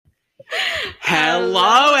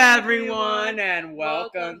Hello, everyone, and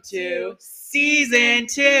welcome to season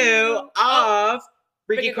 2 of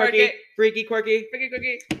Freaky Quirky.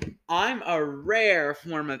 I'm a rare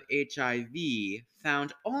form of HIV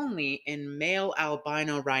found only in male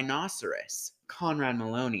albino rhinoceros, Conrad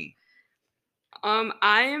Maloney.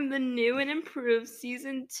 I am the new and improved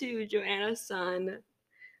season 2 Joanna Sun.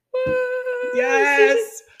 Woo!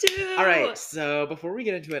 Yes! Season 2! All right, so before we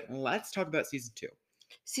get into it, let's talk about season 2.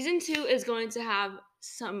 Season 2 is going to have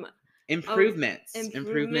some Improvements,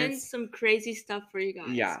 some crazy stuff for you guys.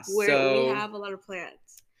 Yeah, where we have a lot of plans.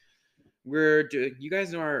 We're doing, you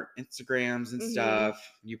guys know our Instagrams and stuff.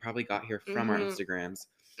 You probably got here from our Instagrams.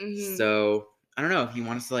 So I don't know if you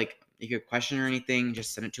want us to if you have a question or anything,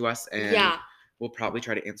 just send it to us and we'll probably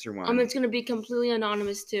try to answer one. It's gonna be completely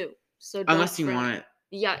anonymous too. So unless you want it.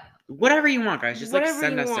 Yeah. Whatever you want, guys. Just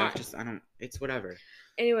send us want. stuff. It's whatever.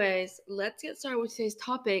 Anyways, let's get started with today's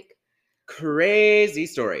topic. Crazy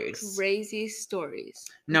stories.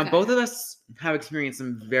 Now, both of us have experienced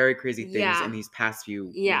some very crazy things in these past few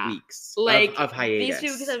weeks of hiatus. These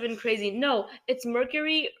few weeks have been crazy. No, it's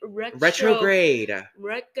Mercury retrograde.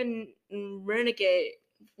 Renegade.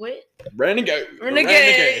 What? Renegade.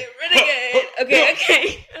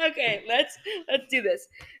 Okay. Let's do this.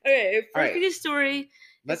 Okay, first crazy story.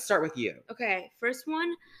 Let's start with you. Okay, first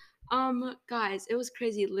one. Guys, it was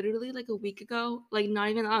crazy. Literally a week ago, not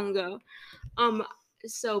even long ago.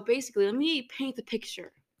 So basically, let me paint the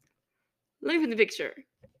picture.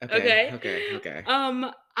 Okay.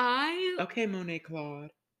 Okay, Monet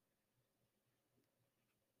Claude.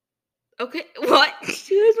 Okay, what?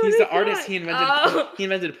 He's the artist. He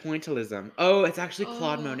invented pointillism. Oh, it's actually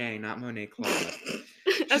Claude Monet, not Monet Claude.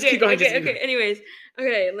 Okay. Anyways,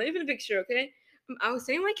 let me paint the picture. Okay, I was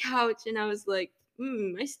sitting on my couch and I was like,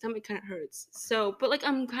 my stomach kind of hurts. So, but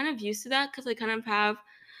I'm kind of used to that because I kind of have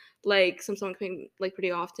some stomach pain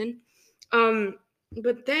pretty often.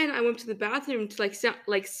 But then I went to the bathroom to sit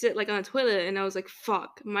on the toilet and I was like,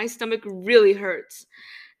 fuck, my stomach really hurts.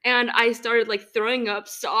 And I started throwing up,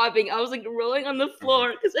 sobbing. I was rolling on the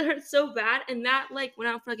floor because it hurt so bad. And that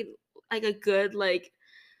went on for a good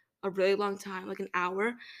a really long time, an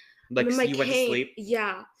hour. So you went to sleep?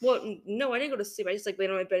 Yeah. Well, no, I didn't go to sleep. I just laid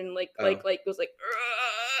on my bed and was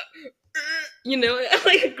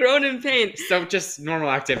grown in pain. So just normal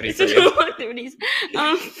activities. Normal activities.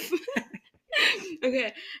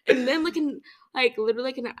 Okay, and then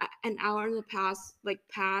literally an hour in the passed,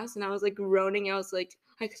 and I was groaning. I was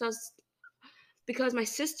because my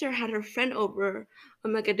sister had her friend over.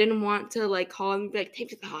 I didn't want to call and be take me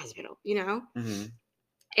to the hospital, Mm-hmm.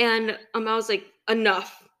 And I was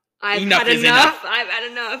enough. I've had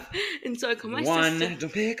enough. And so I called my sister.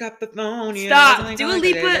 Don't pick up the phone. Stop. Dua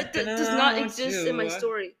Lipa does not exist in my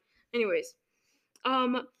story. Anyways,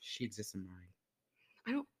 she exists in mine.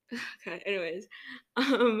 I don't. Okay. Anyways,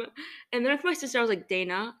 and then for my sister, I was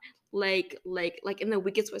Dana, in the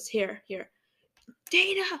weakest was here.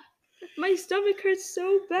 Dana, my stomach hurts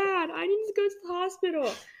so bad. I need to go to the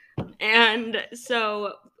hospital. And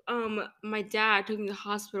so, my dad took me to the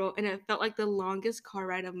hospital, and it felt like the longest car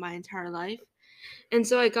ride of my entire life. And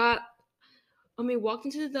so we walked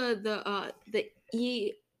into the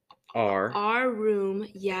ER room,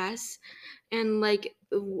 yes, and I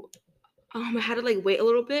had to wait a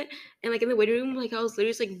little bit, and in the waiting room, I was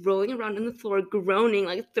literally just rolling around on the floor,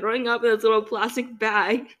 groaning, throwing up in this little plastic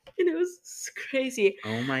bag, and it was crazy.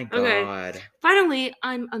 Oh my god! Okay. Finally,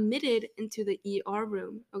 I'm admitted into the ER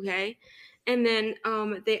room. Okay, and then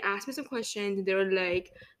they asked me some questions, and they were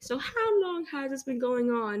like, "So how long has this been going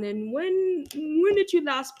on, and when did you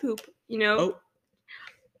last poop?" The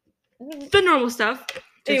normal stuff.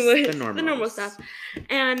 Anyway, the normal stuff,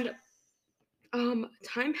 and.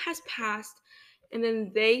 Time has passed, and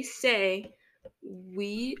then they say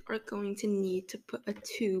we are going to need to put a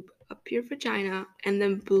tube up your vagina and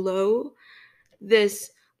then blow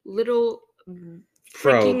this little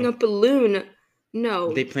freaking balloon.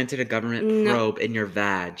 No. They planted a government probe in your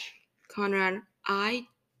vag. Conrad, I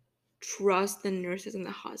trust the nurses in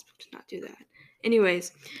the hospital to not do that.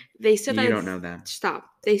 Anyways, they said that... You don't know them. Stop.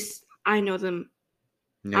 I know them.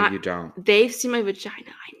 No, you don't. They've seen my vagina.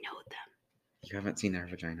 I know them. You haven't seen their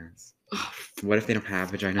vaginas. What if they don't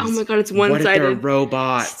have vaginas? Oh my god, it's one-sided. What if they're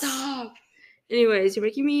robots? Stop. Anyways, you're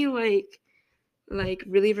making me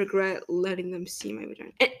really regret letting them see my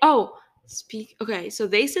vagina. And, okay, so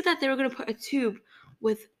they said that they were gonna put a tube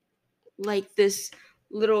with this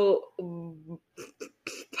little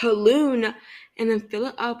balloon and then fill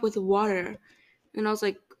it up with water. And I was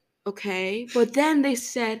like, okay. But then they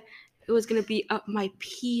said it was gonna be up my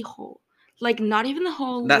pee hole. Like not even the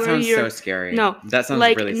hole That where sounds you're so scary. no, That sounds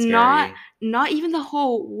like really scary. not even the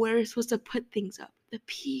hole where you're supposed to put things up. The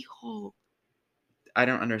pee hole. I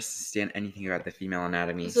don't understand anything about the female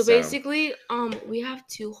anatomy. So basically, we have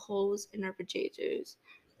 2 holes in our vajajas,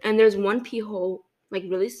 and there's one pee hole, like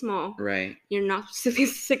really small. Right. You're not supposed to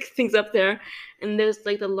stick things up there, and there's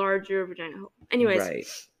like the larger vagina hole. Anyways, Right.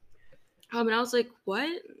 and I was like, what?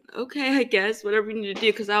 Okay, I guess whatever you need to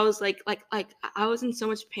do, because I was like I was in so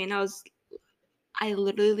much pain. I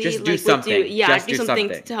literally Just like do something. would do Just do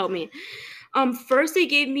something to help me. First they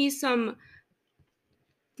gave me some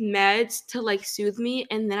meds to like soothe me,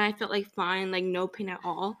 and then I felt like fine, like no pain at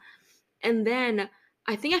all. And then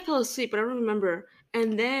I think I fell asleep, but I don't remember.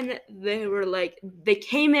 And then they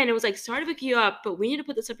came in and was like, sorry to pick you up, but we need to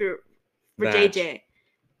put this up your for Vag. JJ,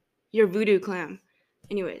 your voodoo clam.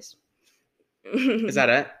 Anyways, Is that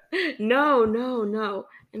it? No.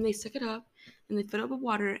 And they stuck it up and they filled it with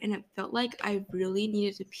water, and it felt like I really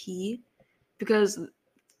needed to pee because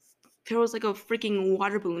there was like a freaking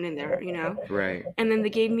water balloon in there, you know? Right. And then they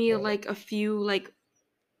gave me like a few like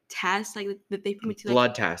tests, like that they put me to like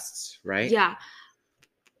blood tests, right? Yeah.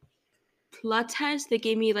 Blood tests. They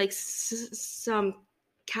gave me like some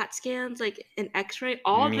CAT scans, like an X-ray.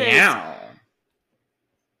 All Meow. this.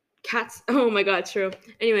 Cats. Oh my god, true.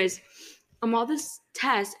 Anyways, all this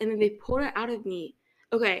test, and then they pulled it out of me.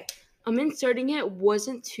 Okay, inserting it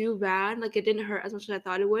wasn't too bad. Like it didn't hurt as much as I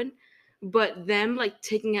thought it would, but them like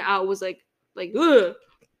taking it out was like ugh,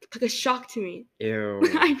 like a shock to me. Ew.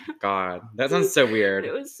 God, that sounds so weird.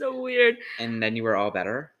 It was so weird. And then you were all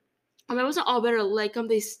better? I wasn't all better. Like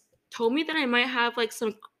they told me that I might have like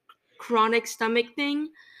some chronic stomach thing.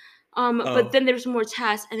 But then there was more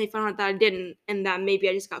tests, and they found out that I didn't, and that maybe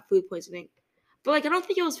I just got food poisoning. But like I don't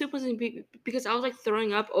think it was food poisoning because I was like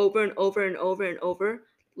throwing up over and over and over and over,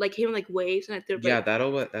 like came in like waves, and I threw up. Yeah,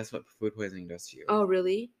 that's what food poisoning does to you. Oh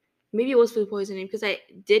really? Maybe it was food poisoning because I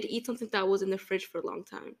did eat something that was in the fridge for a long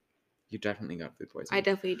time. You definitely got food poisoning. I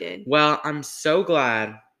definitely did. Well, I'm so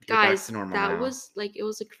glad you're guys, back to normal that now. was like it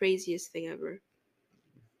was the craziest thing ever.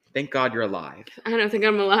 Thank God you're alive. I don't think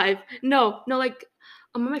I'm alive. No, like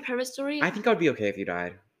on my private story. I think I would be okay if you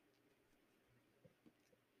died.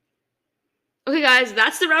 Okay, guys,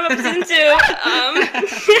 that's the wrap up of season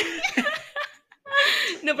 2.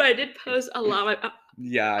 No, but I did post a lot of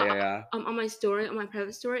Yeah. On my story, on my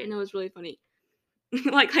private story, and it was really funny.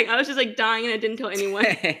 like I was just like dying, and I didn't tell anyone.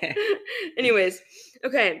 Anyways,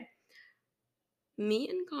 okay. Me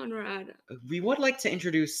and Conrad. We would like to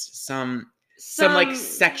introduce some like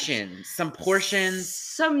sections, some portions,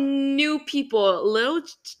 some new people, Little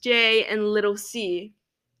J and Little C.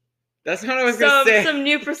 That's not what I was gonna say. Some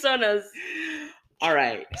new personas. All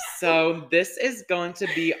right, so this is going to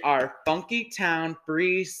be our Funky Town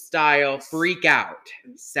Freestyle Freak Out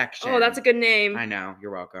section. Oh, that's a good name. I know,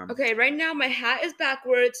 you're welcome. Okay, right now my hat is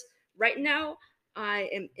backwards. Right now I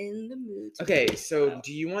am in the mood. Okay, so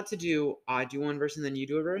do you want to do I do one verse and then you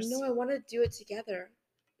do a verse? No, I want to do it together.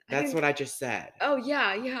 That's what I just said. Oh,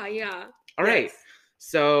 yeah. All right,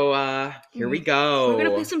 so here we go. We're going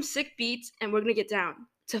to play some sick beats, and we're going to get down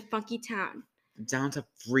to Funky Town. Down to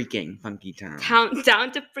freaking Funky Town.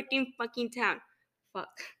 Down to freaking fucking town. Fuck.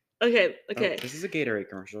 Okay. Oh, this is a Gatorade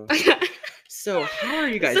commercial. Okay. So, how are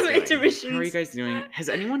you guys Some doing? intermissions. How are you guys doing? Has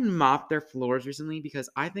anyone mopped their floors recently? Because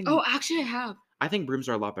I think... Oh, actually I have. I think brooms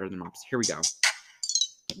are a lot better than mops. Here we go.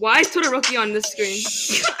 Why is Todoroki on this screen?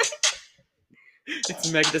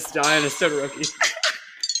 It's Meg Thee Stallion and Todoroki.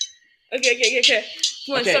 Okay.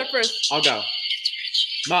 Come on, start first. I'll go.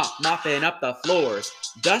 Mopping up the floors.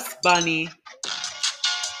 Dust bunny.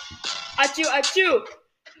 Achoo.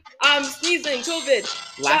 I'm sneezing.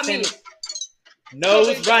 COVID. Laughing. Got me. Nose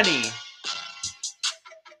COVID. runny.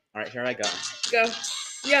 All right, here I go. Go.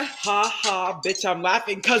 Yeah. Ha, bitch, I'm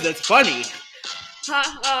laughing because it's funny.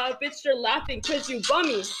 Ha, bitch, you're laughing because you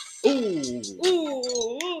bummy. Ooh.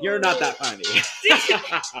 You're not that funny.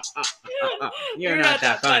 You're not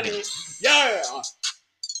that funny. Yeah.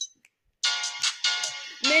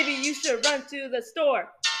 Maybe you should run to the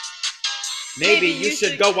store. Maybe you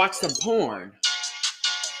should go watch some porn.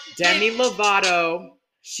 Demi Lovato,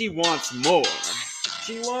 she wants more.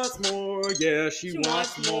 She wants more, yeah, she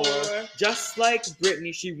wants more. Just like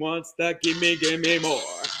Britney, she wants that gimme more.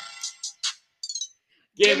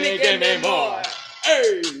 Gimme more.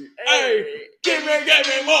 Hey,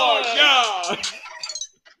 gimme more, yeah.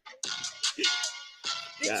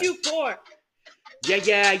 Bitch, you poor.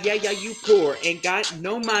 Yeah, you poor. Ain't got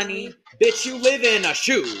no money. Bitch, you live in a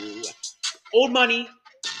shoe. Old money.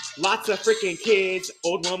 Lots of freaking kids.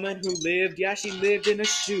 Old woman who lived, she lived in a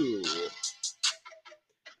shoe.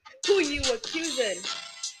 Who you accusing?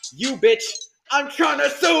 You bitch, I'm trying to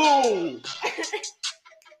sue.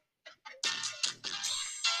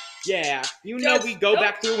 Yeah, you know we go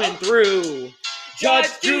back through and through. Judge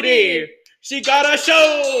Judy, she got a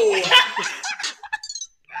show.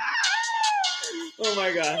 Oh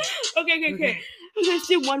my gosh. Okay. Let's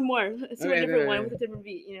do one more. Let's do a different one with a different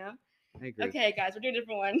beat, you know? I agree. Okay, guys, we're doing a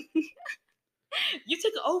different one. You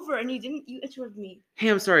took over and you interrupted me. Hey,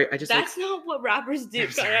 I'm sorry. That's not what rappers do.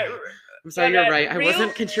 I'm sorry, you're right. I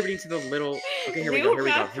wasn't contributing to the little. Okay, here we go.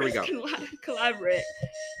 Collaborate.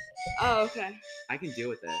 Oh, okay. I can deal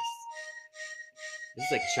with this. This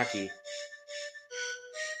is like Chucky.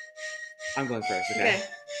 I'm going first, okay?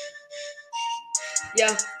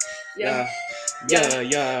 Yeah. Yeah. Okay,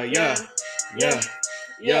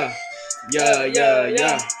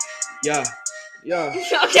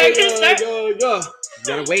 I can start.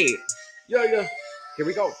 Gotta wait. Yeah. Here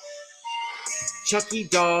we go. Chucky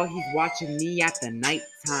doll, he's watching me at the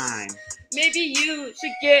nighttime. Maybe you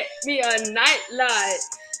should get me a nightlight.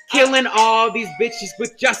 Killing all these bitches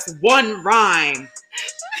with just one rhyme.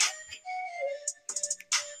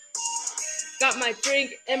 Got my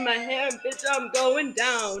drink in my hand, bitch, I'm going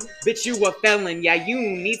down. Bitch, you a felon, yeah, you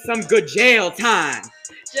need some good jail time.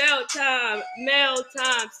 Jail time, mail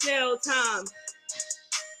time, snail time.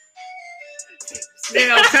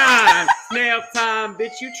 Snail time,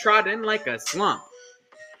 bitch, you trotting like a slump.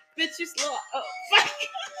 Bitch, you slow. Oh, fuck.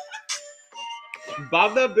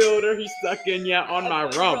 Bob the Builder, he's sucking ya on my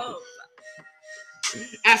rump.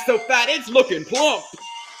 Ass so fat, it's looking plump.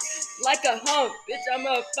 Like a hump, bitch, I'm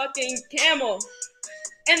a fucking camel.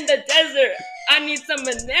 In the desert, I need some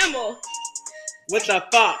enamel. What the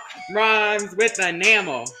fuck rhymes with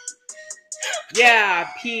enamel? Yeah,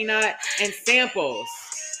 peanut and samples.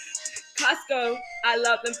 Costco, I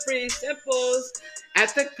love them free samples.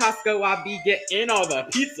 At the Costco, I be getting all the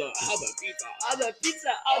pizza.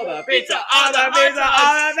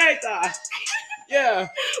 Yeah.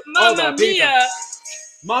 Mamma mia.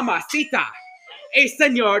 Mamacita. Hey,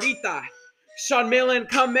 señorita. Sean Millen,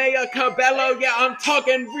 Camilla Cabello. Yeah, I'm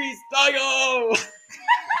talking freestyle.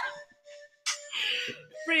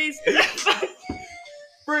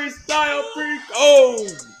 Freestyle freak. Oh.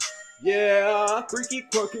 Yeah, Freaky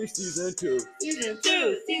Quirky season 2. Season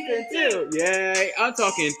 2. Yeah, I'm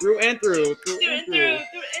talking through and through.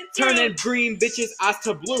 Turning green bitches eyes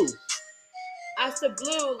to blue. Eyes to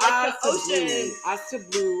blue, like the ocean. Eyes to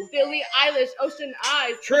blue. Billie Eilish, ocean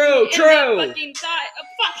eyes. True. Fucking thigh.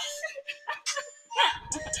 Fuck.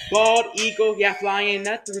 Bald eagle, yeah, flying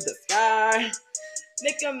up through the sky.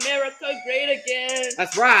 Make America great again.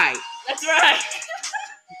 That's right.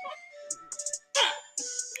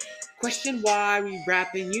 Question why we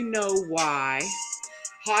rapping, you know why.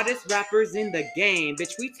 Hottest rappers in the game,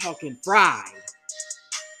 bitch, we talking fried.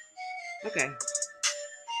 Okay.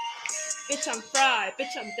 Bitch, I'm fried.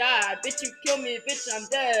 Bitch, I'm died. Bitch, you kill me. Bitch, I'm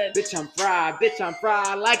dead. Bitch, I'm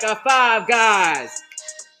fried like a Five Guys.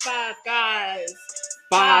 Five guys.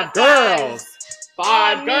 Five girls.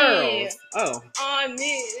 Five girls. Oh. On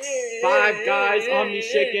me. 5 guys on me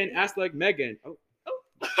shaking ass like Megan. Oh.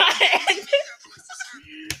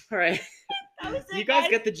 All right. You guys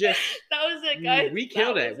get the gist. That was it, guys. We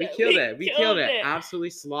killed it. We killed it. Absolutely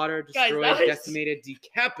slaughtered, destroyed, decimated,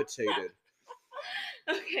 decapitated.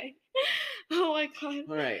 Okay. Oh my god.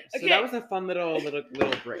 All right. So that was a fun little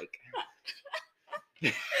break.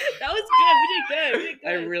 That was good. We did good.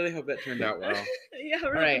 I really hope that turned out well. Yeah.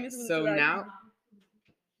 All right. So now.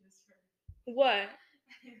 What?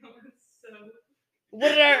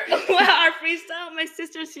 What our freestyle? My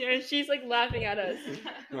sister's here and she's like laughing at us.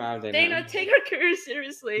 Wow, Dana, take our career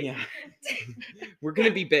seriously. Yeah. We're gonna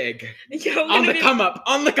be big. Yeah, on the come up.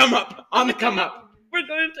 We're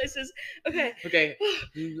going places. Okay.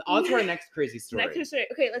 On to our next crazy story.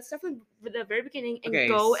 Okay, let's start from the very beginning and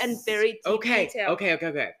go and very deep detail. Okay.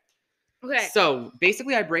 Okay. So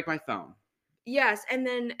basically I break my phone. Yes, and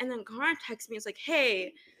then Karan texts me, it's like,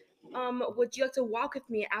 hey, would you like to walk with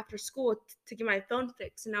me after school to get my phone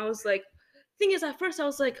fixed? And I was like, thing is, at first I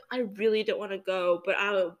was like, I really don't want to go, but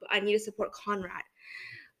I need to support Conrad.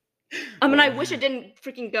 And I wish I didn't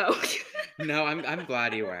freaking go. No, I'm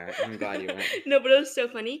glad you went. No, but it was so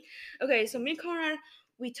funny. Okay, so me and Conrad,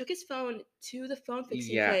 we took his phone to the phone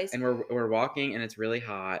fixing place. And we're walking and it's really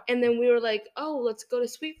hot. And then we were like, oh, let's go to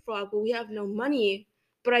Sweet Frog, but we have no money.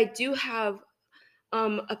 But I do have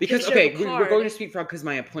a because picture of a card. We're going to Sweet Frog because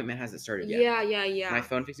my appointment hasn't started yet. Yeah. My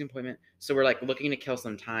phone fixing appointment. So we're like looking to kill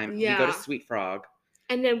some time. Yeah. We go to Sweet Frog.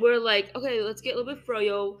 And then we're like, okay, let's get a little bit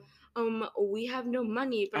froyo. We have no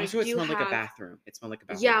money, but also, it smelled like a bathroom.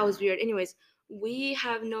 Yeah, it was weird. Anyways, we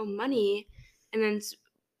have no money, and then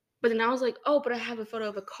But then I was like, oh, but I have a photo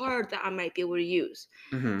of a card that I might be able to use.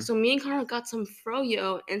 Mm-hmm. So me and Connor got some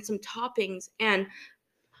froyo and some toppings, and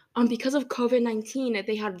because of COVID-19,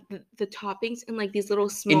 they had the toppings in like these little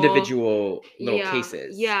small individual little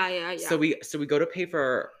cases. Yeah. So we go to pay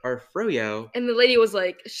for our froyo, and the lady was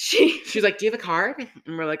like, she's like, "Do you have a card?"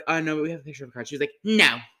 And we're like, "Oh no, but we have a picture of a card." She's like,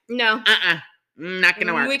 "No, not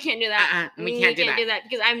gonna work. We can't do that. We can't do that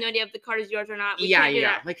because I have no idea if the card is yours or not. We yeah, can't do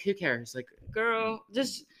yeah. that. Like, who cares? Like, Girl,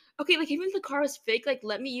 just okay. Like, even if the card is fake, like,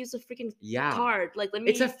 let me use the freaking yeah, card. Like, let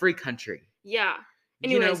me. It's a free country. Yeah.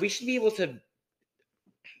 Anyways, we should be able to,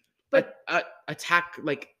 but attack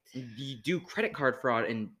like you do credit card fraud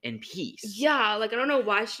in peace. Yeah, like I don't know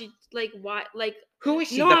why who is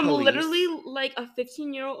she? No, the I'm police? literally like a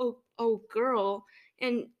 15-year-old girl,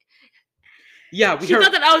 and yeah, she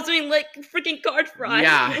thought that I was doing like freaking card fraud.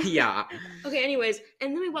 Yeah. Okay, anyways,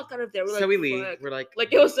 and then we walked out of there. We leave. We're like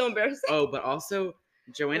it was so embarrassing. Oh, but also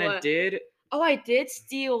Joanna did. Oh, I did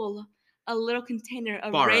steal a little container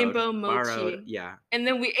of rainbow mochi. Yeah. And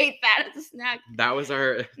then we ate that as a snack. That was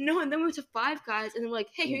our. No, and then we went to Five Guys, and then we're like,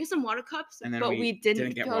 "Hey, here's some water cups," and then but we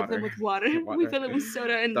didn't fill them with water. We filled them with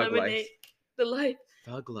soda and lemonade. The life.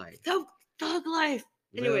 Thug life. Thug life.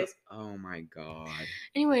 Anyways. Oh my god.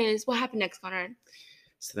 Anyways, what happened next, Conrad?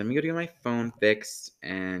 So then we go to get my phone fixed,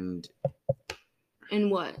 and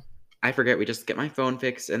what? I forget. We just get my phone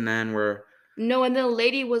fixed, and then we're. No, and the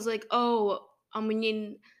lady was like, "Oh, we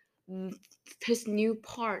need this new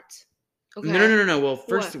part." Okay. No. Well,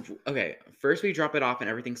 first we drop it off and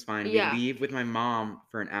everything's fine. Yeah. We leave with my mom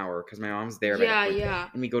for an hour because my mom's there. Yeah.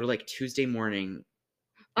 And we go to like Tuesday morning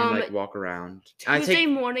and like walk around. Tuesday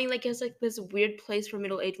morning, like it's like this weird place for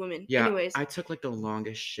middle-aged women. Yeah. Anyways, I took like the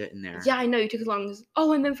longest shit in there. Yeah, I know you took the longest.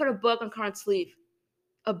 Oh, and then for a bug on Conrad's sleeve,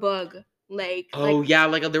 a bug. Oh yeah,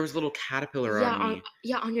 like there was a little caterpillar on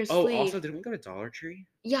me. On your sleeve. Oh, also, did we go to Dollar Tree?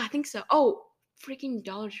 Yeah, I think so. Oh, freaking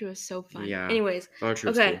Dollar Tree was so fun. Yeah. Anyways, Dollar Tree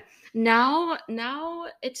was okay. Cool. Now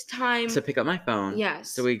it's time to pick up my phone.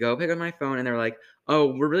 Yes. So we go pick up my phone, and they're like,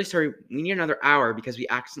 "Oh, we're really sorry. We need another hour because we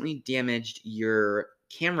accidentally damaged your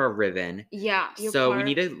camera ribbon. Yeah. So we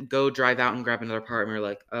need to go drive out and grab another part." And we we're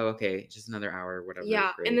like, "Oh, okay, just another hour, or whatever."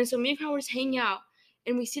 Yeah. Great. And then so me and Conrad were just hanging out,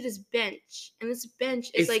 and we see this bench, and this bench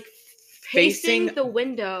is like facing the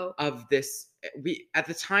window of this. We at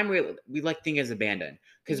the time we like think is abandoned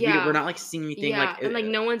because we're not like seeing anything. Yeah, and like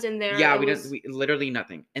no one's in there. Yeah, we literally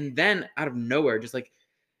nothing. And then out of nowhere, just like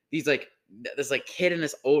these like this like kid and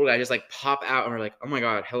this old guy just like pop out, and we're like, oh my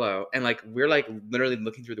god, hello. And like we're like literally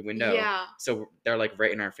looking through the window. Yeah. So they're like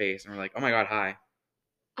right in our face, and we're like, oh my god, hi.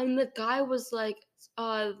 And the guy was like,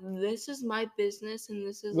 this is my business, and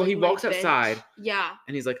this is. Well, he walks outside. Yeah.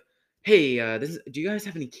 And he's like, hey, do you guys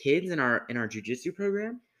have any kids in our jiu-jitsu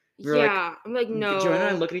program? I'm like, no. Joanna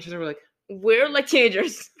and I look at each other, we're like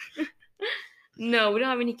teenagers. No, we don't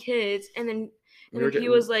have any kids. And then he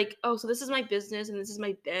was like, oh, so this is my business and this is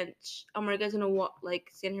my bench. Are you guys gonna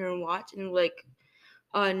stand here and watch? And we're like,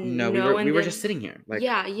 no. We were just sitting here. Like,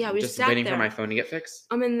 we just sat waiting there for my phone to get fixed.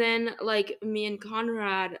 And then like me and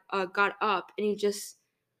Conrad got up, and he just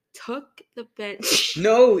took the bench.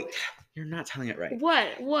 No. You're not telling it right.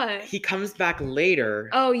 What? He comes back later.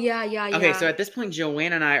 Oh, yeah. Okay, so at this point,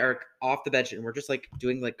 Joanna and I are off the bench, and we're just, like,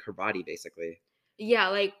 doing, like, karate, basically. Yeah,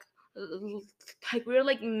 like we were,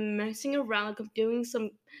 like, messing around, like, doing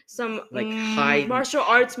some like, high martial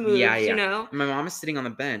arts moves, you know? My mom is sitting on the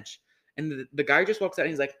bench, and the guy just walks out, and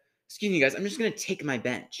he's like, excuse me, guys, I'm just going to take my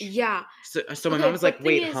bench. Yeah. So my mom was like,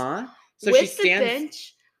 wait, huh? So she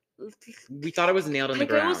stands. The bench, we thought it was nailed on the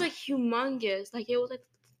ground. It was, like, humongous. Like, it was, like,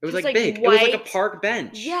 it was like big. White. It was like a park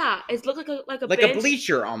bench. Yeah, it looked like a bench. A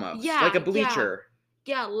bleacher almost. Yeah, like a bleacher.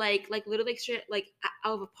 Yeah, like literally straight like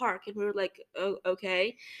out of a park, and we were like, oh,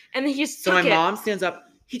 okay. And then he just so my mom stands up.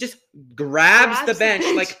 He just grabs the bench,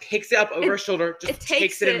 like picks it up over his shoulder, just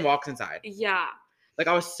takes it and walks inside. Yeah. Like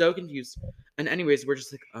I was so confused. And anyways, we're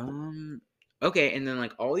just like, okay. And then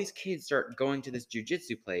like all these kids start going to this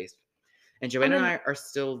jiu-jitsu place. And Joanna and I are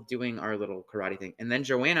still doing our little karate thing. And then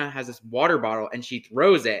Joanna has this water bottle, and she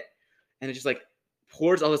throws it, and it just like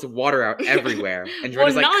pours all this water out everywhere. And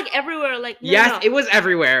Joanna's not like everywhere. Like it was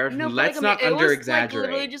everywhere. No, let's not under exaggerate.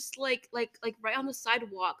 Like literally just like right on the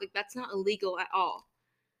sidewalk. Like that's not illegal at all.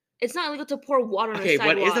 It's not illegal to pour water on the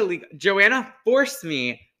sidewalk. Okay, what is illegal? Joanna forced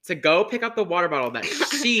me to go pick up the water bottle that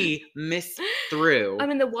she missed through. I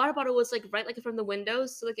mean, the water bottle was like right like from the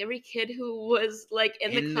windows, so like every kid who was like in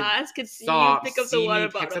the class could see you pick up the water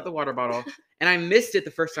bottle. Picks up the water bottle, and I missed it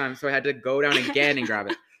the first time, so I had to go down again and grab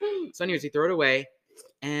it. So, anyways, we throw it away,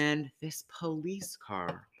 and this police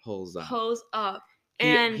car pulls up.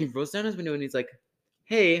 And he rolls down his window, and he's like,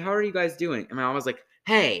 "Hey, how are you guys doing?" And my mom was like,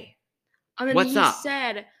 Hey, And then what's he up?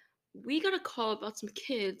 said, we got a call about some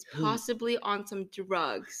kids possibly on some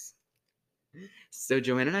drugs. So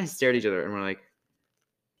Joanna and I stared at each other and we're like,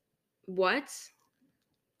 what?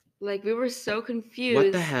 Like, we were so confused.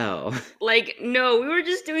 What the hell? Like, no, we were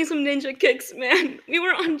just doing some ninja kicks, man. We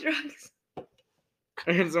were on drugs.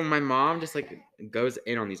 And so my mom just like goes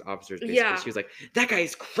in on these officers. Basically. Yeah. She was like, that guy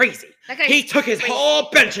is crazy. That guy He took his whole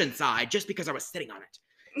bench inside just because I was sitting on it.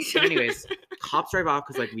 But anyways, cops drive off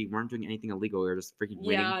because like we weren't doing anything illegal. We were just freaking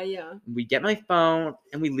waiting. Yeah. We get my phone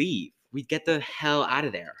and we leave. We get the hell out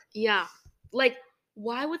of there. Yeah. Like,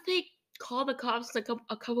 why would they call the cops like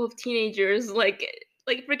a couple of teenagers like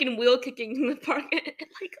freaking wheel kicking in the park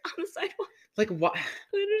like on the sidewalk? Like what?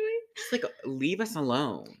 Literally. Just like leave us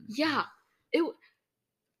alone. Yeah.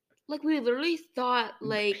 Like we literally thought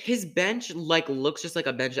like his bench like looks just like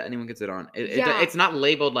a bench that anyone could sit on. It's not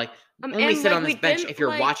labeled like only sit on this bench if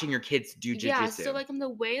you're watching your kids do jujitsu. Yeah, so like the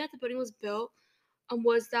way that the building was built,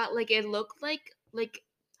 was that like it looked like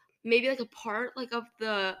maybe like a part like of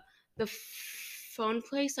the phone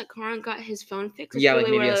place that Karan got his phone fixed. Yeah, like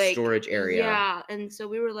maybe a storage area. Yeah, and so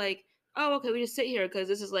we were like, oh, okay, we just sit here because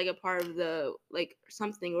this is like a part of the like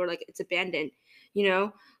something, or like it's abandoned, you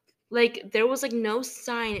know. Like there was like no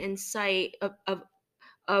sign in sight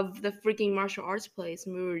of the freaking martial arts place,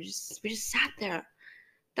 and we just sat there.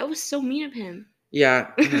 That was so mean of him.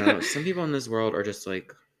 Yeah, I don't know. Some people in this world are just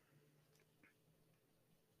like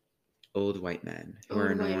old white men who are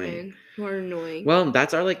annoying. Well,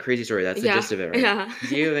 that's our like crazy story. That's the gist of it, right? Yeah.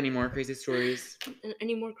 Do you have any more crazy stories?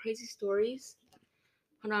 Any more crazy stories?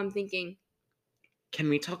 Hold on, I'm thinking. Can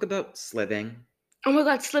we talk about sliving? Oh my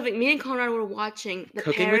god, sliving. Me and Conrad were watching the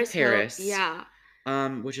Cooking with Paris. Yeah.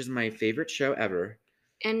 Which is my favorite show ever.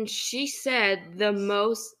 And she said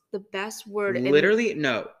the best word. Literally,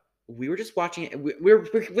 no. We were just watching it. We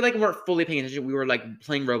like weren't fully paying attention. We were like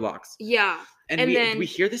playing Roblox. Yeah. And then we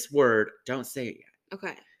hear this word. Don't say it yet.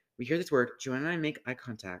 Okay. We hear this word. Joanna and I make eye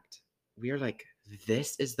contact. We are like,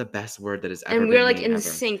 this is the best word that has ever been. And we were like in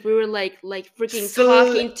sync. We were like freaking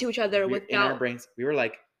talking to each other without in our brains. We were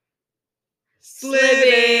like,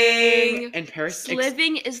 sliving. And Paris.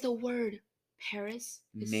 Sliving is the word. Paris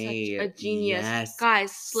is such a genius. Yes.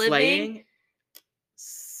 Guys, slaying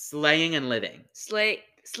and living.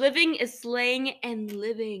 Sliving is slaying and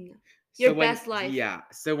living. Your best life. Yeah.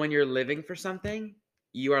 So when you're living for something,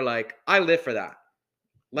 you are like, I live for that.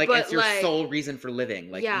 Like, but it's your sole reason for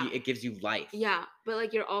living. Like, it gives you life. Yeah. But,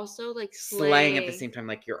 like, you're also, like, slaying at the same time.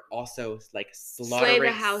 Like, you're also, like, slaughtering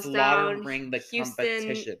the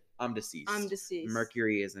competition. I'm deceased.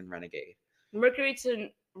 Mercury is in Renegade. Mercury to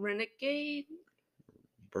Renegade?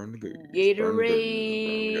 Burn the gauge.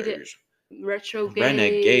 Gatorade. Retrograde.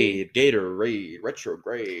 Renegade. Gatorade.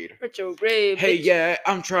 Retrograde. Hey, yeah,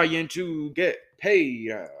 I'm trying to get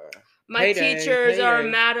paid. My teachers are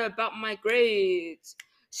mad about my grades.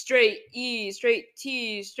 Straight E, straight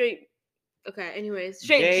T, straight. Okay, anyways.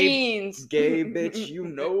 Straight jeans. Gay bitch, you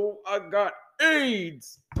know I got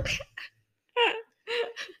AIDS.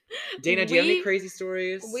 Dana, do you have any crazy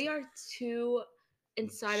stories? We are too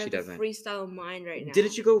inside of the freestyle mind right now.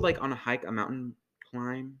 Didn't you go like on a mountain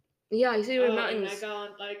climb? Yeah, you said you were mountains.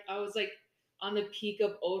 I was like on the peak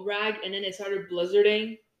of Old Rag, and then it started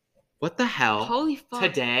blizzarding. What the hell? Holy fuck!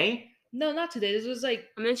 Today? No, not today. This was like.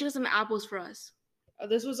 I'm gonna get some apples for us.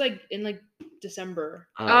 This was like in like December.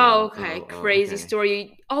 Okay. Crazy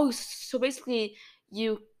story. Oh, so basically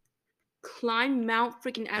you climbed Mount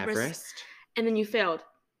freaking Everest, and then you failed.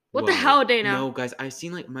 What the hell, Dana? No, guys, I've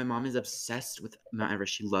seen like my mom is obsessed with Mount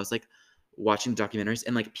Everest. She loves like watching documentaries,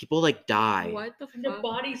 and like people like die. What the fuck? The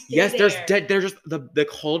bodies. There's dead. They're just the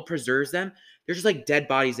cold preserves them. There's just like dead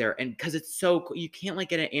bodies there, and because it's so you can't like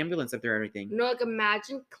get an ambulance up there or anything. No, like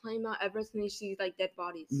imagine climbing Mount Everest and you see like dead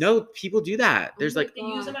bodies. No, people do that. There's they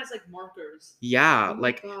use them as like markers. Yeah,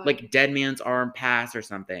 like dead man's arm pass or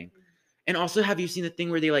something. Mm-hmm. And also, have you seen the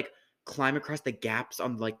thing where they like climb across the gaps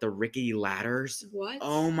on like the rickety ladders? What?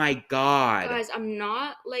 Oh my god, guys! I'm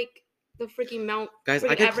not like the freaking Mount. Guys,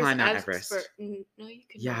 I could climb Mount Everest. No, you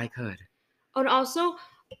could. Yeah, I could. Oh, and also,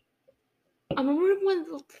 I remember when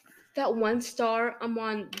that one star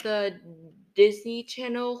on the Disney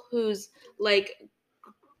Channel whose like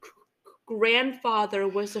grandfather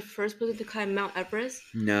was the first person to climb Mount Everest.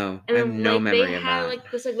 No, I have no memory of that. They had like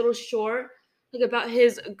this like little short like about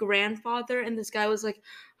his grandfather, and this guy was like,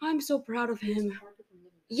 "I'm so proud of him."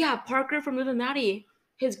 Yeah, Parker from Liv and Maddie,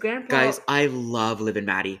 his grandpa. Guys, I love Liv and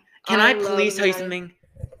Maddie. Can I please tell you something?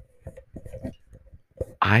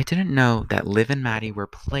 I didn't know that Liv and Maddie were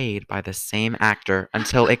played by the same actor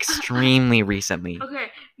until extremely recently.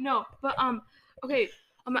 Okay, no, but okay,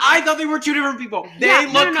 I thought they were two different people. They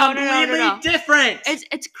look completely different.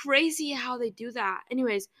 It's crazy how they do that.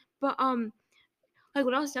 Anyways, but like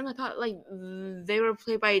when I was young, I thought like they were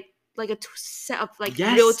played by like a set of like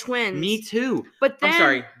real twins. Me too. But then, I'm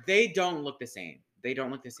sorry, they don't look the same. They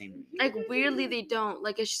don't look the same. Like weirdly, they don't.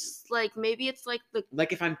 Like it's just like maybe it's like the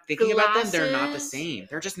like if I'm thinking about them, they're not the same.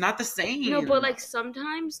 They're just not the same. No, but like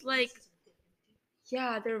sometimes like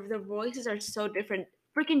yeah, their voices are so different.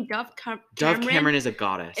 Freaking Dove Cameron is a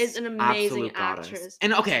goddess. Is an amazing actress. Goddess.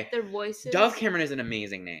 And okay, their voices. Dove Cameron is an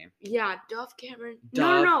amazing name. Yeah, Dove Cameron.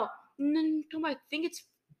 No. I think it's.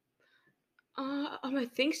 I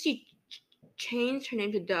think she changed her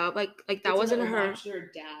name to Dove. Like that wasn't her.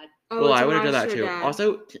 Her dad. Oh, well, I would have done that too. Dad.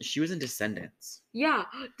 Also, she was in Descendants. Yeah,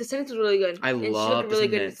 Descendants was really good. I love really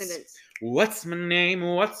good Descendants. What's my name?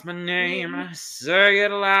 What's my name? Say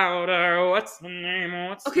it louder. What's my name?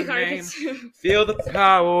 What's my name? Feel the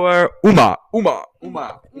power. Uma.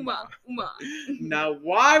 Now,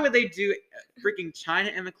 why would they do freaking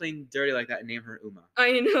China and McLean dirty like that and name her Uma?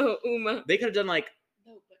 I know, Uma. They could have done like.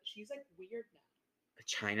 No, but she's like weird now.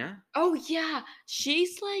 China? Oh yeah,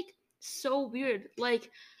 she's like so weird.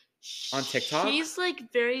 Like on TikTok, she's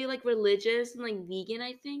like very like religious and like vegan,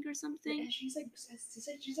 I think, or something. Yeah, she's like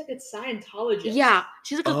a Scientologist. Yeah,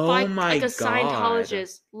 she's like a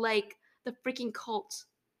Scientologist, like the freaking cult.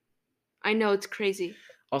 I know, it's crazy.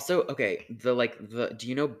 Also, okay, do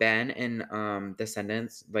you know Ben in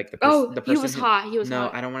Descendants? Like the person he was hot. He was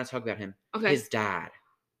hot. No, I don't want to talk about him. Okay, his dad.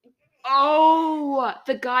 Oh,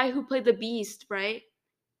 the guy who played the Beast, right?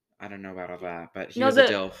 I don't know about all that, but he was a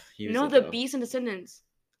DILF. The Beast in Descendants.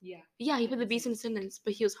 Yeah. Yeah, he played the Beast in Descendants,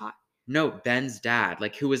 but he was hot. No, Ben's dad,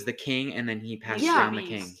 like who was the king, and then he passed down the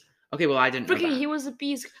king. Okay, well I didn't know that. He was a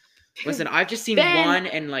beast. Listen, I've just seen one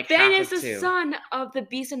and like Ben half is of the son of the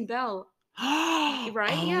Beast and Belle.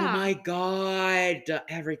 Right? Oh my god,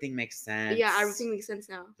 everything makes sense. Yeah, everything makes sense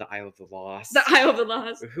now. The Isle of the Lost. The Isle of the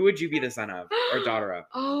Lost. Who would you be the son of or daughter of?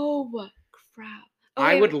 Oh crap! Okay.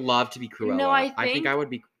 I would love to be Cruella. No, I think I would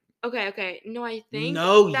be. Okay. No, I think.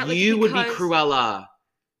 No, that, you would be Cruella.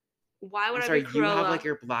 Why would I be Cruella? You have like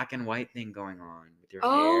your black and white thing going on with your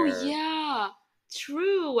hair. Oh yeah,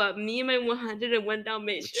 true. Me and my 101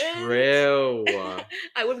 Dalmatians. True.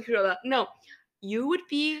 I would be Cruella. No, you would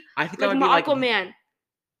be. I think like I would be like Aquaman.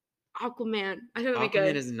 Aquaman. I think it would be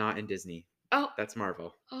good. Aquaman is not in Disney. Oh, that's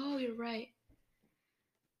Marvel. Oh, you're right.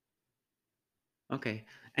 Okay.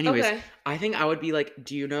 Anyways, I think I would be like,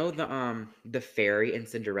 do you know the fairy in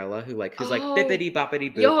Cinderella who's like bippity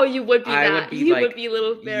boppity boo? Yo, you would be that. Would be you like, would be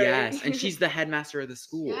little fairy. Yes, and she's the headmaster of the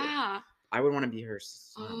school. Yeah. I would want to be her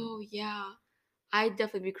son. Oh yeah, I'd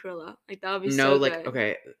definitely be Cruella. Like that would be so good.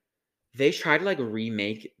 Okay, they tried to like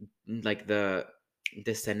remake like the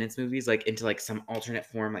Descendants movies like into like some alternate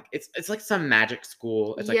form. Like it's like some magic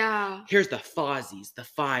school. It's like here's the Fozzies, the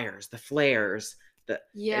fires, the flares.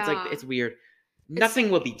 It's like it's weird. Nothing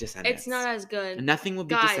will be Descendants. It's not as good. Nothing will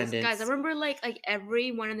be Descendants. Guys, I remember like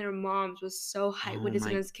everyone and their moms was so hyped when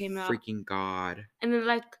Descendants came out. Freaking god! And then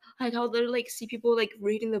like how they like see people like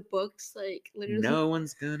reading the books like literally. No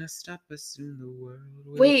one's gonna stop us in the world.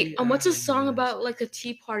 Wait, what's a song about like a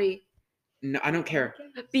tea party? No, I don't care.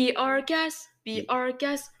 Be our guest. Be our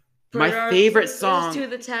guest. My favorite song to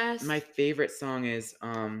the test. My favorite song is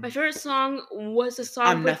My favorite song was a song.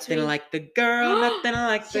 I'm nothing like the girl, nothing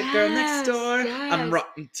like the girl next door. Yes. I'm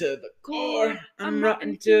rotten to the core. I'm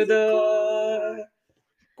rotten to the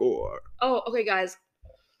core. Oh, okay, guys.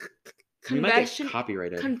 We might get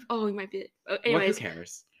copyrighted. We might be. Anyways, who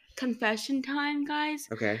cares? Confession time, guys.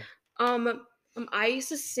 Okay. I used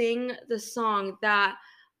to sing the song that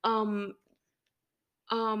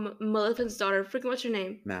Maleficent's daughter, freaking what's her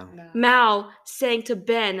name? Mal sang to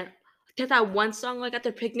Ben. Get that one song like at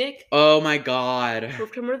their picnic. Oh my god!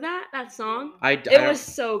 Remember that song? It was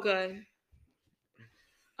so good.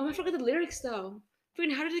 Oh, I forgot the lyrics though.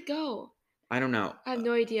 Freaking, how did it go? I don't know. I have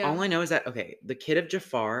no idea. All I know is that the kid of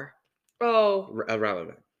Jafar. Oh,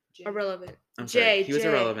 irrelevant. Irrelevant. I'm sorry. He was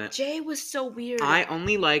irrelevant. Jay was so weird. I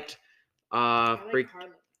only liked Carlos.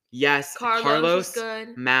 Yes, Carlos,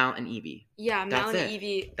 good. Mal, and Evie. Yeah, Mal and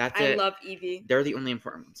Evie. I love Evie. They're the only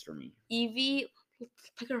important ones for me. Evie,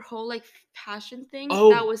 like her whole like passion thing.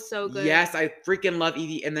 Oh, that was so good. Yes, I freaking love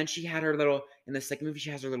Evie. And then she had her little in the second movie. She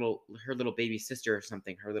has her little baby sister or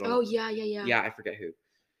something. Her little. Oh yeah. Yeah, I forget who,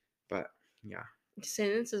 but yeah.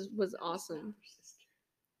 Descendants was awesome.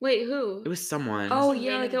 Wait, who? It was someone. Oh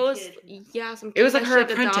yeah, like it was some. It was like her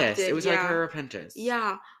apprentice. It was like her apprentice.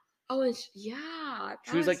 Yeah. Oh, and yeah.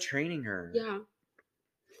 She was like training her. Yeah.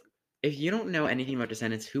 If you don't know anything about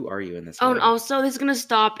Descendants, who are you in this Oh, world? and also, this is gonna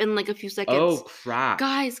stop in like a few seconds. Oh, crap.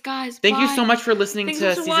 Guys, Thank you so much for listening Thanks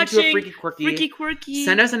to for season 2 of watching Freaky Quirky.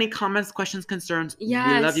 Send us any comments, questions, concerns.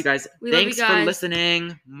 Yes. We love you guys. We love you Thanks for guys.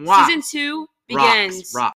 listening. Mwah. Season 2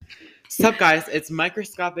 begins. Rock. Sup, guys? It's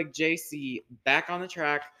Microscopic JC back on the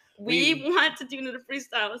track. We want to do another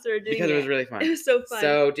freestyle, so we're doing because it was really fun. It was so fun.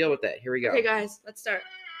 So deal with it. Here we go. Okay, guys, let's start.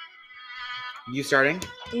 You starting?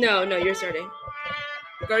 No, you're starting.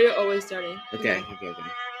 Gregorio always starting. Okay.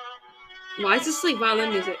 Why is this like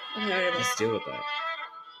violin music? Okay, Let's deal with that.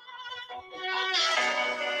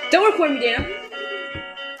 Don't record me, Dana.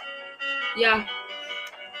 Yeah.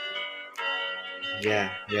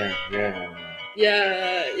 Yeah. You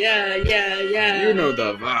know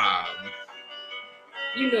the vibe.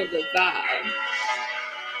 You know the vibe.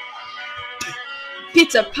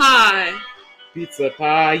 Pizza pie. Pizza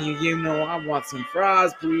pie, you know I want some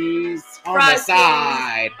fries, please. On Fries, the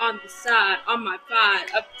side. Please. On the side, on my pie,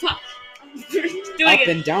 up top. Up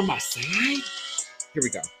and down my side. Here we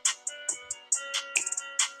go.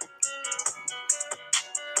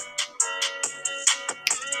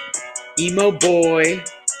 Emo boy.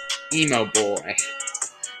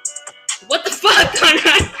 What the fuck,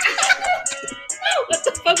 Conrad? What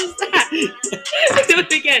the fuck was that? Do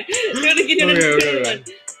it again. Okay.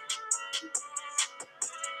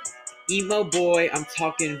 Emo boy, I'm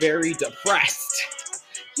talking very depressed.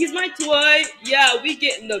 He's my toy. Yeah, we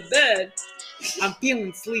get in the bed. I'm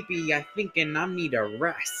feeling sleepy. I thinking I need a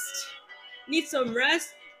rest. Need some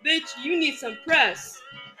rest? Bitch, you need some press.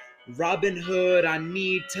 Robin Hood, I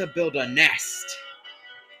need to build a nest.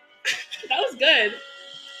 That was good.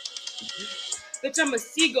 Bitch, I'm a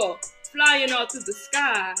seagull flying all through the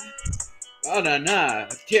sky. Oh, nah.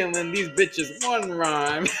 Killing these bitches one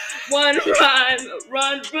rhyme. One rhyme,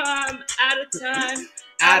 run rhyme, at a time.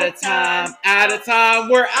 At a time,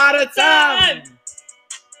 we're out of time.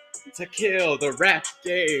 To kill the rap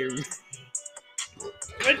game.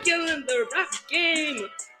 We're killing the rap game.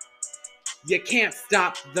 You can't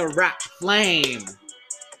stop the rap flame.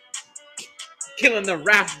 Killing the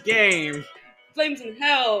rap game. Flames in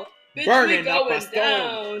hell. Bitch, Burning we up going a stone.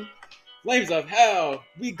 down. Flames of hell.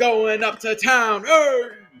 We going up to town. Hey!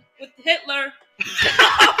 With Hitler.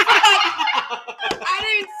 I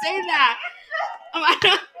didn't even say that.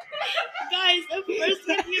 Guys, the first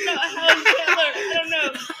thing you know how is Hitler. I don't know.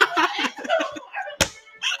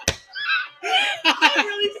 I'm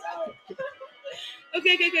really sorry.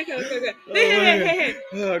 Okay. Hey.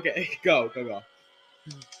 Okay, go.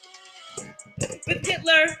 With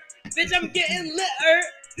Hitler, bitch, I'm getting litter.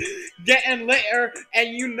 Getting litter,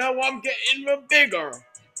 and you know I'm getting bigger.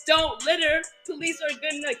 Don't litter. Police are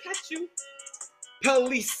gonna catch you.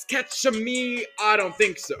 Police catch me? I don't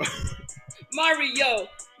think so. Mario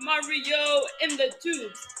in the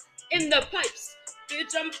tubes, in the pipes.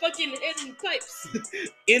 Bitch, I'm fucking hitting pipes.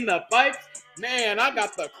 In the pipes? Man, I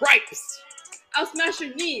got the cripes. I'll smash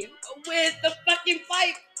your knee with the fucking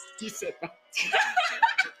pipe. You said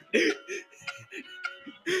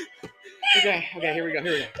Okay, here we go.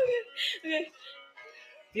 Okay.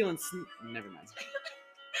 Feeling never mind.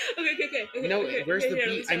 Okay. No, where's the here,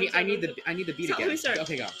 beat? I need the beat Stop, again. let me start.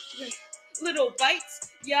 Okay, go. Okay. Little bites,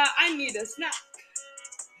 yeah, I need a snack.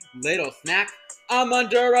 Little snack, I'm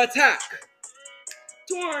under attack.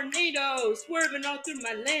 Tornado swerving all through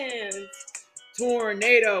my land.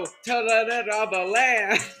 Tornado, all the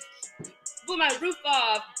land. Blew my roof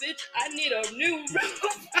off, bitch. I need a new roof.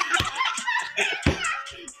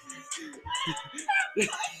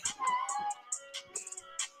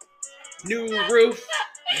 New roof,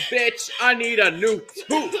 bitch. I need a new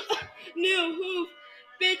hoof. New hoof,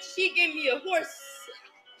 bitch. She gave me a horse.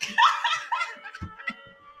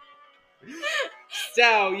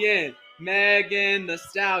 Stallion, Megan the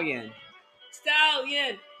Stallion.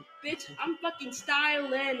 Stallion, bitch. I'm fucking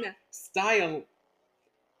styling. Style.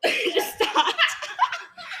 Just stop.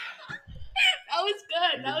 That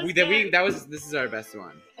was good. This is our best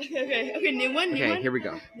one. Okay. New one. Okay, here we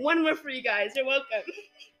go. One more for you guys. You're welcome.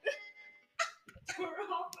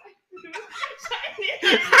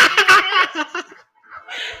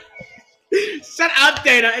 Shut up,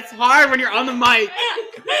 Dana. It's hard when you're on the mic.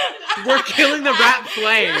 We're killing the rap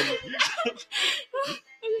flame.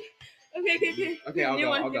 Okay. Okay,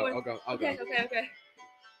 I'll go. Okay.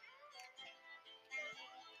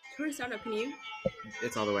 Turn the sound up, can you?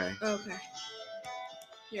 It's all the way. Oh, okay.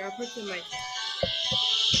 Here, I'll put the mic.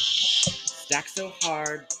 Stack so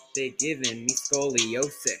hard, they giving me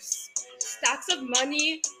scoliosis. Stacks of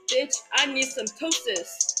money, bitch, I need some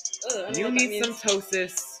toasters. You need some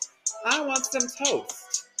toasters. I want some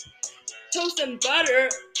toast. Toast and butter,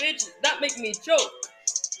 bitch, that make me choke.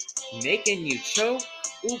 Making you choke?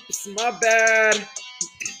 Oops, my bad.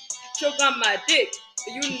 Choke on my dick.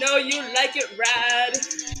 You know you like it rad.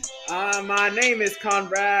 My name is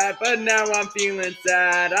Conrad, but now I'm feeling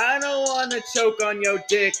sad. I don't wanna choke on your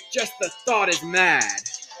dick, just the thought is mad.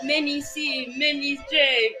 Mini C, Mini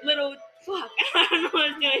J, little fuck. I don't know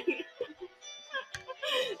what I'm doing.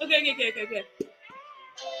 Okay.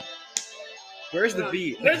 Where's the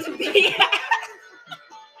beat? Where's the beat?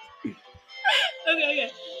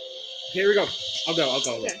 Okay. Here we go. I'll go.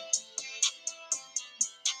 Okay.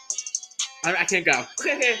 I can't go.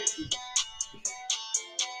 Okay.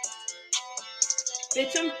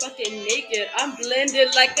 Bitch, I'm fucking naked. I'm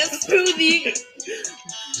blended like a smoothie.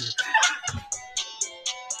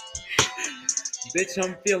 Bitch,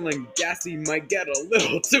 I'm feeling gassy, might get a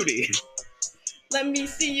little tooty. Let me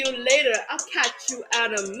see you later. I'll catch you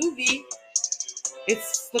at a movie. It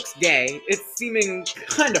looks gay. It's seeming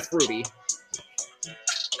kind of fruity.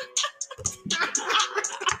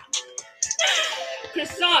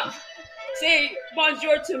 Croissant, say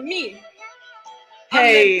bonjour to me.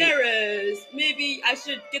 Hey. There is. Maybe I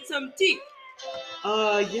should get some tea.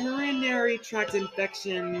 Urinary tract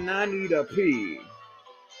infection. I need a pee.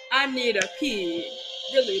 I need a pee.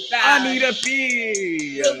 Really bad. I need a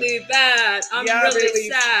pee. Really bad. I'm really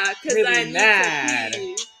sad because really I need mad. to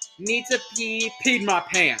pee. Need to pee. Peed my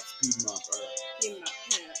pants. Peed my pants.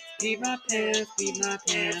 Peed my pants. Peed my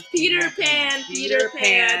pants. Peter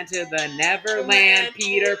Pan to the Neverland.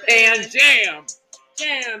 Peter Pan jam.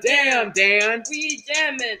 Damn, Dan. We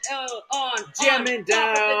jamming Jamming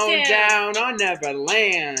top of the dam. down on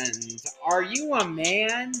Neverland. Are you a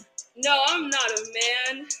man? No, I'm not a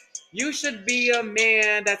man. You should be a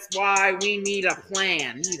man. That's why we need a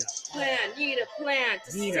plan. Need a plan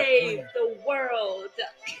to Need a save plan. the world.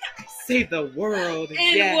 Save the world.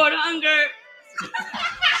 End yeah. world hunger.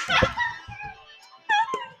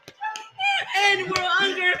 End world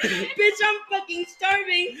hunger. Bitch, I'm fucking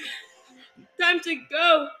starving. Time to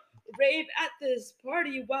go. Rave at this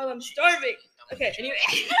party while I'm starving. Okay, anyway.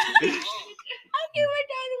 Okay, we're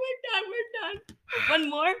done. One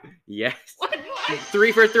more? Yes. One more?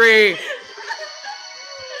 3 for 3.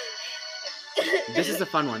 This is a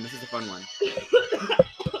fun one.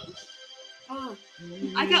 Oh,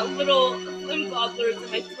 I got little flim gobblers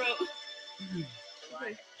in my throat.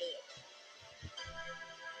 Okay.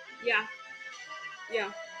 Yeah.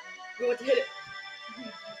 We want to hit it.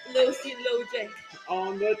 Low C, low J.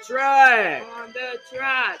 On the track.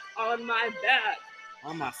 On my back.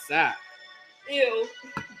 On my sack. Ew.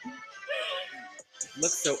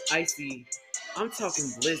 Looks so icy. I'm talking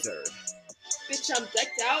blizzard. Bitch, I'm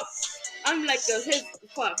decked out. I'm like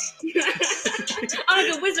fuck. I'm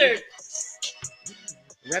like a wizard.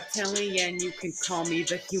 Reptilian, you can call me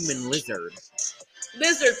the human lizard.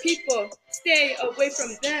 Lizard people, stay away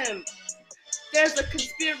from them. There's a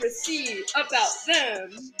conspiracy about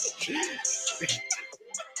them.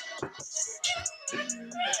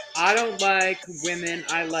 I don't like women,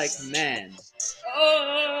 I like men.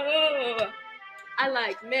 Oh, I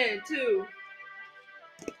like men too.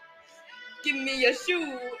 Give me a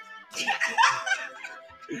shoe.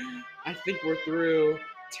 I think we're through.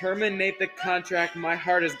 Terminate the contract, my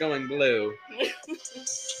heart is going blue.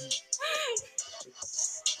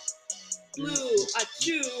 Blue,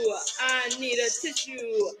 achoo, I need a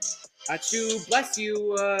tissue. Achoo, bless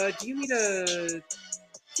you. Do you need a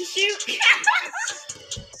Tissue?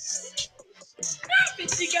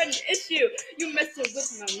 Bitch, you got an issue. You messing with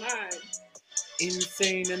my mind.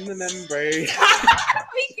 insane in the membrane?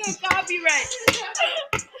 We can't copyright.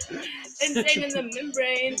 Insane in the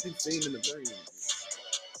membrane. Insane in the brain.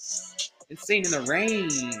 Insane in the rain.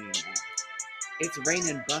 It's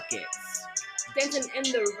raining buckets. Dancing in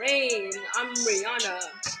the rain. I'm Rihanna.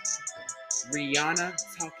 Rihanna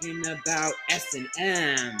talking about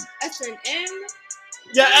S&M. S&M?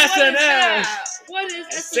 Yeah, What is S&M. that? What is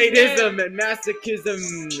S&M? Sadism and masochism,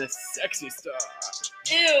 the sexy stuff.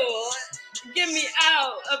 Ew. Get me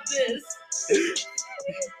out of this.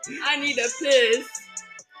 I need a piss.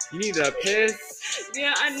 You need a piss?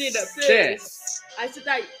 Yeah, I need a piss. Sis. I said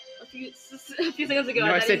that a few seconds ago.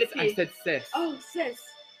 No, I I said need to pee. sis. Oh, sis.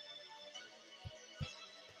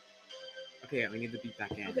 Okay, we need the beat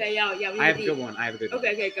back in. Okay, yeah, we need I have to a good one.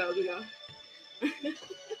 Okay, go.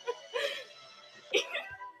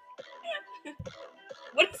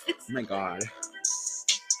 What is this? Oh my god.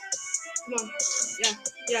 Come on. Yeah.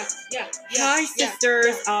 Hi,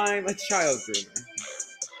 sisters. I'm a child groomer.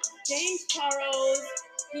 James Charles,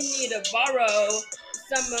 you need to borrow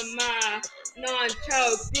some of my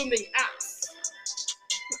non-child grooming apps.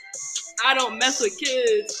 I don't mess with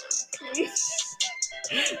kids.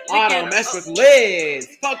 I don't mess with lids.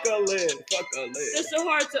 Fuck a lid. Fuck a lid. They're so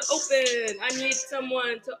hard to open. I need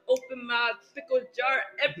someone to open my pickle jar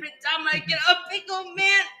every time I get a pickle,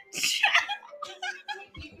 man.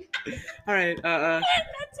 All right.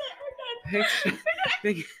 That's it.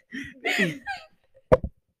 We're done.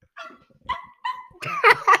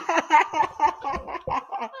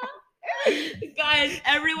 Guys,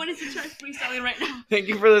 everyone is in charge freestyling right now. Thank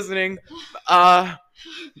you for listening.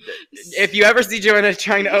 If you ever see Joanna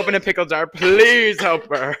trying to open a pickle jar, please help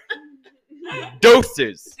her.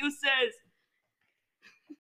 Doses. Deuces.